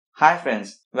Hi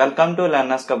friends, welcome to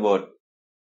Learner's Cupboard.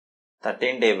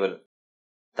 13 table.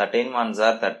 13 ones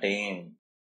are 13.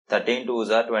 13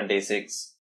 twos are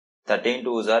 26. 13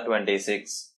 twos are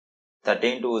 26.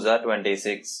 13 twos are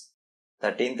 26.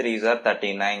 13 threes are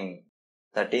 39.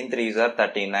 13 threes are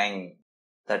 39.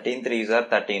 13 threes are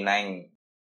 39.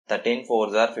 13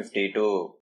 fours are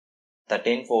 52.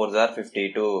 13 fours are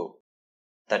 52.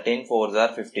 13 fours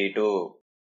are 52.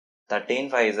 13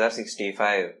 fives are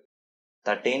 65.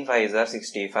 13 fives are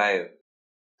 65.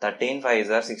 13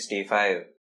 fives are 65.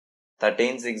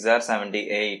 13 sixes are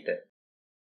 78.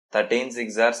 13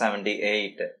 sixes are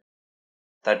 78.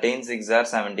 13 sixes are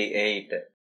 78.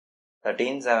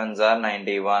 13 sevens are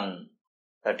 91.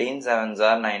 13 sevens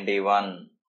are 91.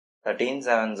 13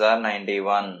 sevens are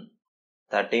 91.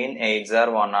 13 eights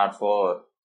are 104.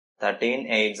 13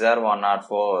 eights are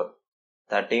 104.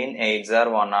 13 eights are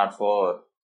 104.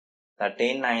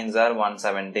 13 nines are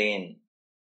 117.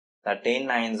 13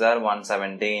 nines are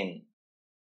 117.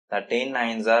 13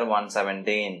 nines are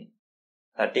 117.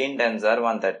 13 tens are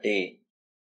 130.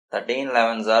 13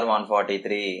 elevens are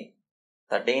 143.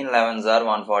 13 elevens are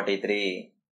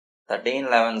 143. 13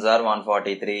 elevens are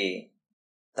 143.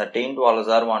 13 twelves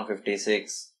are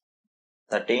 156.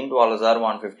 13 twelves are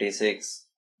 156.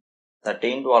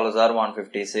 13 twelves are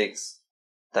 156.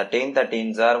 13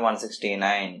 13s are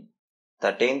 169.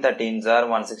 13 13s are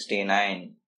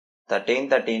 169. 13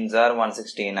 13s are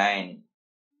 169.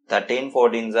 13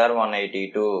 14s are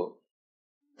 182.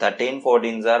 13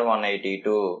 14s are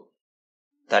 182.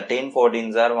 13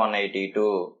 14s are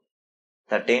 182.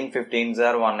 13 15s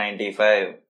are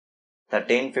 195.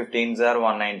 13 15s are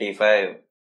 195.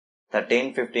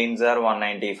 13 15s are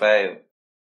 195.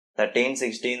 13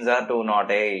 16s are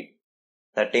 208.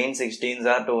 13 16s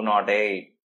are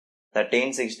 208.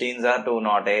 13 16s are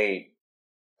 208.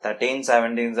 13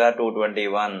 17s are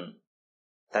 221.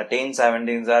 13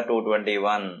 17s are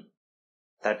 221.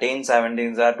 13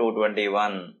 17s are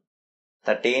 221.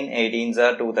 13 18s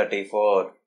are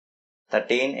 234.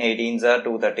 13 18s are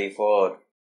 234.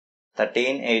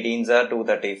 13 18s are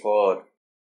 234.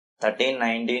 13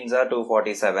 19s are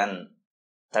 247.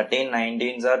 13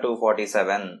 19s are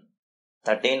 247.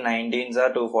 13 19s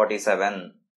are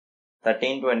 247.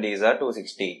 13 20s are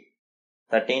 260.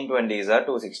 13 20s are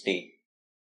 260.